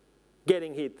companies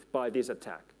getting hit by this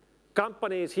attack.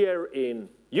 Companies here in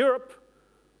Europe,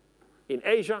 in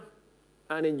Asia,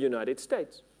 and in the United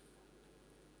States.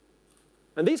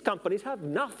 And these companies have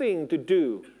nothing to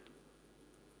do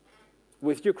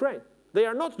with Ukraine. They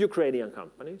are not Ukrainian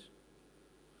companies.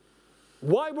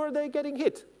 Why were they getting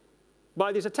hit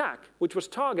by this attack, which was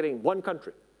targeting one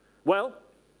country? Well,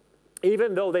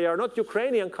 even though they are not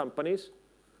Ukrainian companies,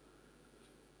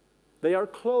 they are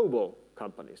global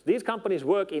companies. These companies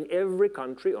work in every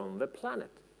country on the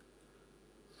planet.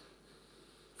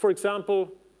 For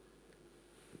example,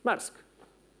 Maersk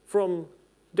from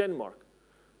Denmark.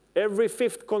 Every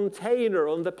 5th container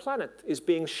on the planet is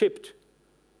being shipped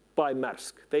by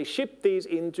Maersk. They ship these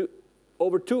into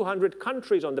over 200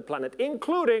 countries on the planet,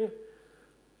 including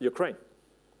Ukraine.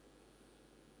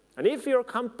 And if your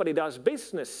company does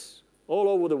business all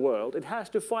over the world, it has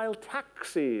to file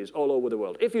taxes all over the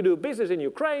world. If you do business in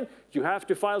Ukraine, you have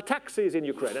to file taxes in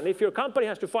Ukraine. And if your company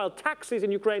has to file taxes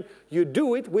in Ukraine, you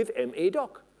do it with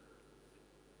ME-Doc.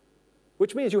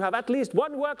 Which means you have at least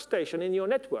one workstation in your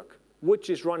network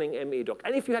which is running ME-Doc.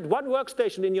 And if you had one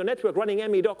workstation in your network running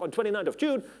ME-Doc on 29th of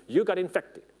June, you got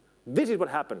infected. This is what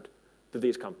happened to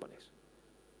these companies.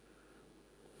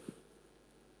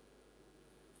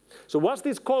 So was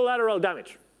this collateral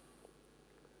damage?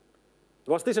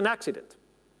 Was this an accident?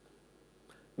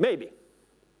 Maybe.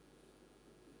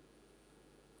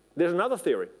 There's another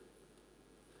theory,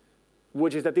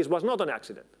 which is that this was not an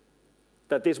accident,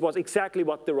 that this was exactly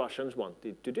what the Russians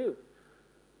wanted to do.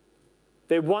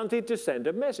 They wanted to send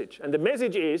a message, and the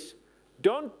message is,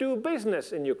 don't do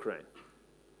business in Ukraine.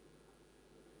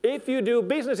 If you do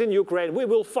business in Ukraine, we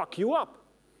will fuck you up.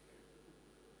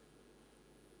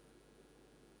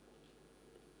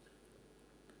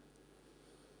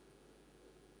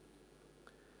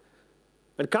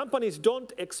 And companies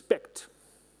don't expect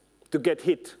to get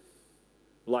hit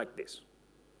like this.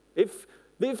 If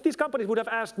these companies would have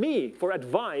asked me for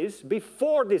advice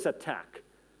before this attack,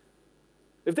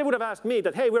 if they would have asked me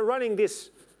that, hey, we're running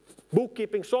this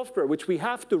bookkeeping software, which we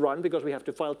have to run because we have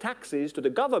to file taxes to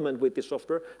the government with this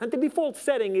software, and the default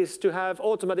setting is to have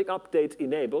automatic updates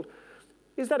enabled,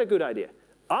 is that a good idea?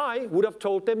 I would have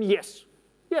told them yes.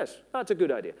 Yes, that's a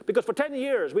good idea. Because for 10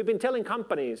 years, we've been telling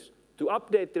companies to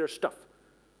update their stuff.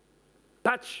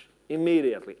 Patch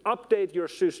immediately. Update your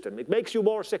system. It makes you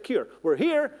more secure. Where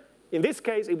here, in this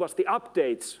case, it was the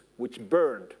updates which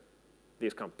burned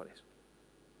these companies.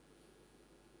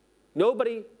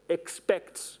 Nobody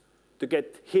expects to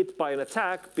get hit by an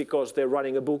attack because they're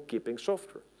running a bookkeeping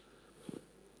software.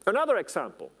 Another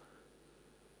example.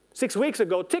 6 weeks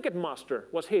ago, Ticketmaster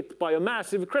was hit by a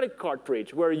massive credit card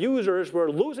breach where users were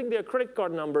losing their credit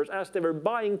card numbers as they were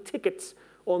buying tickets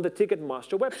on the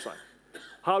Ticketmaster website.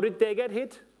 How did they get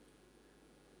hit?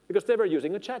 Because they were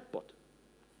using a chatbot.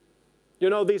 You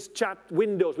know these chat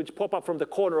windows which pop up from the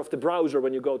corner of the browser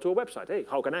when you go to a website. Hey,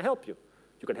 how can I help you?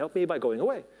 You can help me by going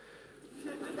away.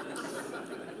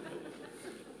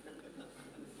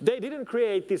 They didn't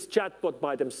create this chatbot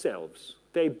by themselves.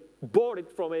 They bought it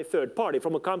from a third party,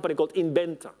 from a company called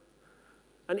Inventa.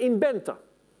 And Inventa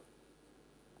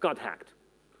got hacked.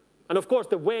 And of course,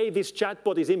 the way this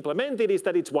chatbot is implemented is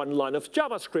that it's one line of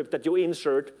JavaScript that you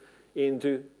insert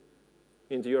into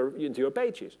your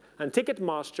pages. And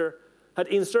Ticketmaster had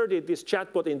inserted this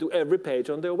chatbot into every page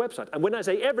on their website. And when I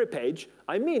say every page,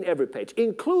 I mean every page,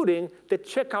 including the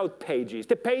checkout pages,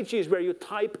 the pages where you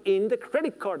type in the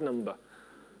credit card number.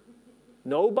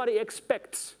 Nobody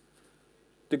expects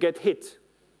to get hit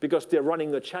because they're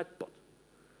running a chatbot.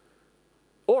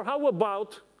 Or how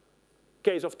about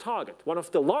case of Target, one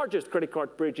of the largest credit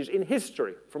card breaches in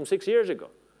history from 6 years ago,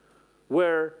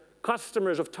 where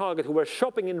customers of Target who were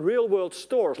shopping in real-world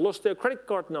stores lost their credit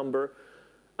card number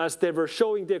as they were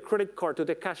showing their credit card to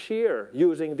the cashier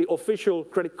using the official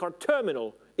credit card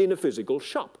terminal in a physical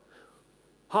shop.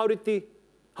 How did the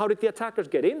attackers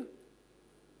get in?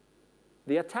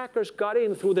 The attackers got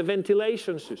in through the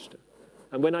ventilation system.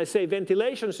 And when I say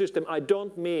ventilation system, I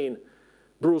don't mean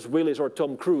Bruce Willis or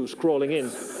Tom Cruise crawling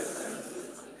in.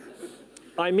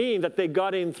 I mean that they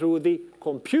got in through the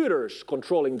computers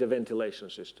controlling the ventilation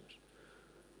systems.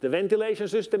 The ventilation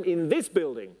system in this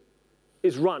building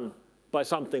is run by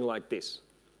something like this.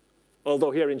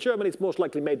 Although here in Germany, it's most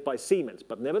likely made by Siemens,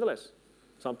 but nevertheless,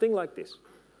 something like this.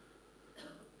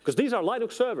 Because these are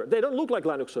Linux servers. They don't look like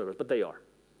Linux servers, but they are.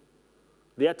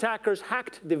 The attackers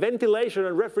hacked the ventilation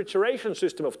and refrigeration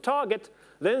system of Target.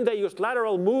 Then they used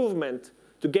lateral movement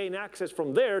to gain access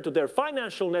from there to their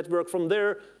financial network, from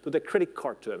there to the credit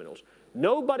card terminals.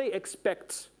 Nobody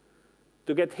expects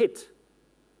to get hit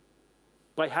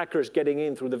by hackers getting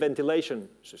in through the ventilation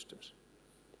systems.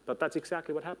 But that's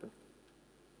exactly what happened.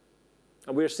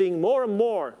 And we're seeing more and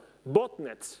more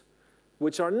botnets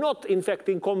which are not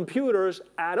infecting computers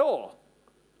at all,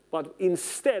 but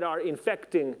instead are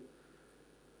infecting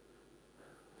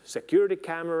security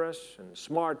cameras and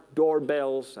smart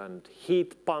doorbells and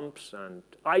heat pumps and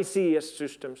ICS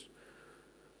systems.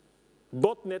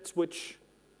 Botnets which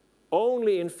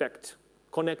only infect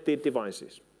connected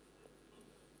devices,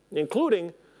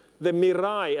 including the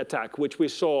Mirai attack, which we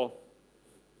saw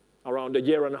around a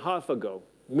year and a half ago.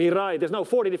 Mirai, there's now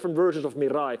 40 different versions of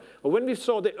Mirai. But when we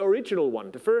saw the original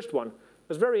one, the first one, it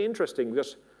was very interesting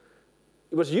because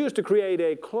it was used to create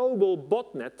a global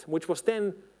botnet, which was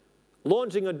then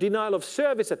launching a denial of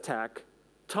service attack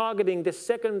targeting the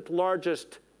second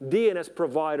largest DNS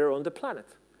provider on the planet.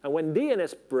 And when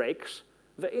DNS breaks,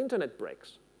 the internet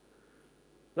breaks.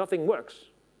 Nothing works.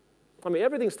 I mean,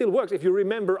 everything still works if you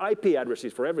remember IP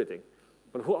addresses for everything.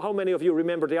 But how many of you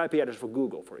remember the IP address for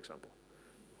Google, for example?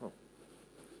 Oh,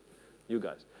 you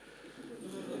guys.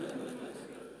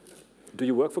 Do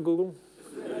you work for Google?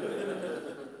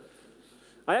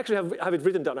 I actually have it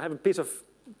written down. I have a piece of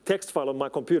text file on my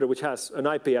computer which has an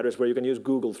IP address where you can use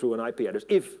Google through an IP address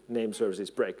if name services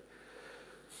break.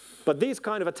 But these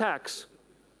kind of attacks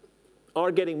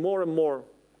are getting more and more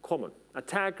common.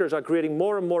 Attackers are creating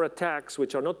more and more attacks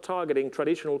which are not targeting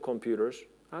traditional computers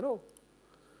at all.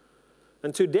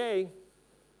 And today,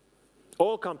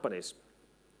 all companies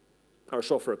are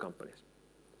software companies.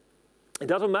 It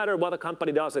doesn't matter what a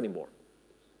company does anymore.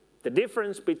 The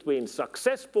difference between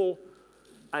successful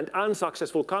and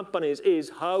unsuccessful companies is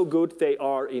how good they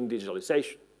are in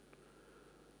digitalization.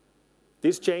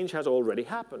 This change has already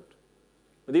happened.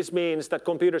 This means that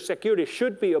computer security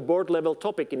should be a board-level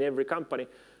topic in every company,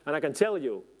 and I can tell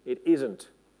you it isn't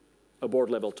a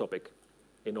board-level topic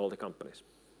in all the companies.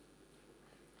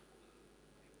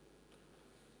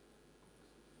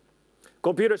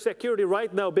 Computer security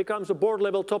right now becomes a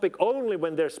board-level topic only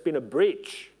when there's been a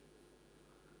breach.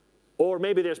 Or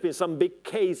maybe there's been some big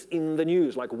case in the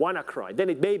news, like WannaCry. Then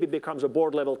it maybe becomes a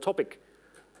board-level topic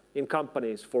in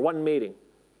companies for one meeting.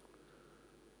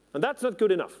 And that's not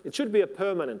good enough. It should be a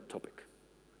permanent topic.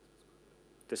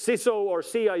 The CISO or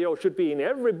CIO should be in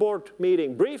every board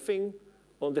meeting briefing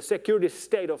on the security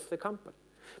state of the company.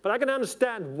 But I can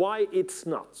understand why it's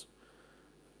not.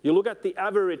 You look at the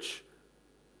average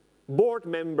board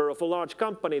member of a large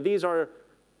company, these are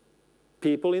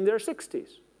people in their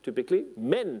 60s, typically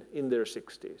men in their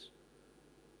 60s.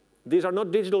 These are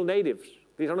not digital natives.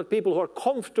 These are not people who are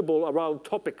comfortable around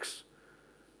topics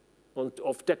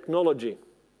of technology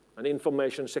and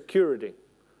information security.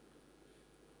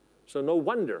 So no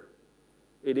wonder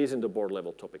it isn't a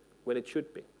board-level topic when it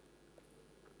should be.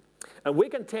 And we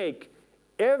can take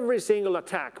every single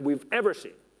attack we've ever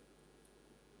seen,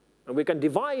 and we can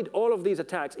divide all of these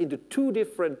attacks into two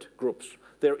different groups.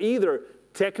 They're either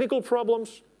technical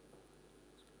problems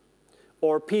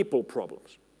or people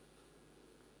problems.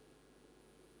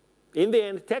 In the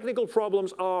end, technical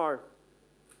problems are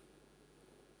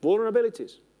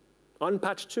vulnerabilities,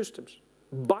 unpatched systems,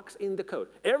 bugs in the code.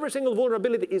 Every single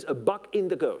vulnerability is a bug in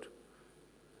the code.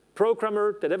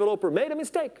 Programmer, the developer made a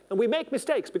mistake, and we make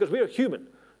mistakes because we are human.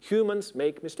 Humans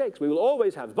make mistakes. We will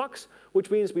always have bugs,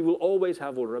 which means we will always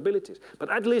have vulnerabilities.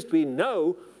 But at least we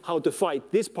know how to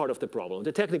fight this part of the problem,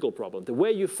 the technical problem. The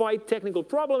way you fight technical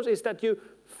problems is that you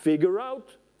figure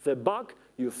out the bug,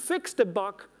 you fix the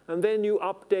bug, and then you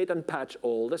update and patch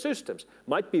all the systems.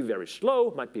 Might be very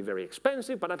slow, might be very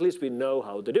expensive, but at least we know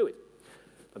how to do it.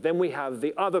 But then we have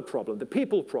the other problem, the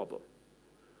people problem.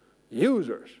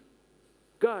 Users.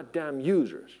 Goddamn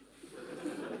users.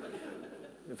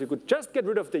 If you could just get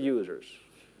rid of the users.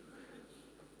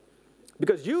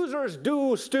 Because users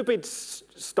do stupid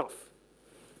stuff.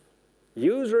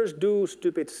 Users do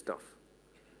stupid stuff.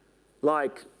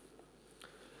 Like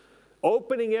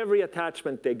opening every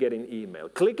attachment they get in email,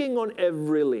 clicking on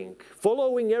every link,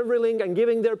 following every link and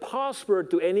giving their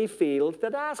password to any field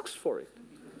that asks for it.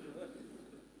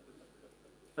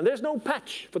 And there's no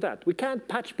patch for that. We can't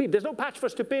patch people. There's no patch for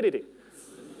stupidity.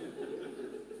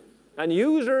 And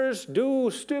users do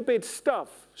stupid stuff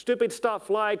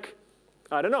like,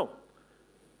 I don't know,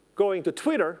 going to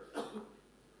Twitter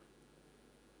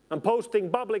and posting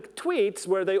public tweets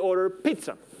where they order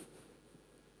pizza.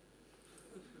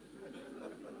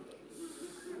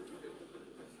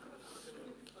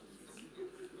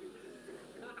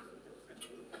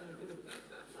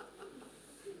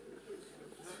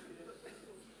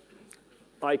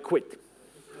 I quit.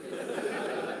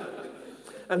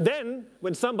 And then,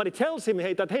 when somebody tells him,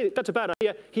 hey, that's a bad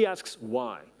idea, he asks,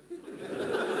 why?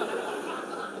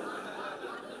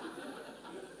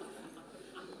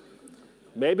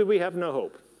 Maybe we have no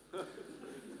hope.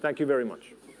 Thank you very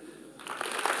much.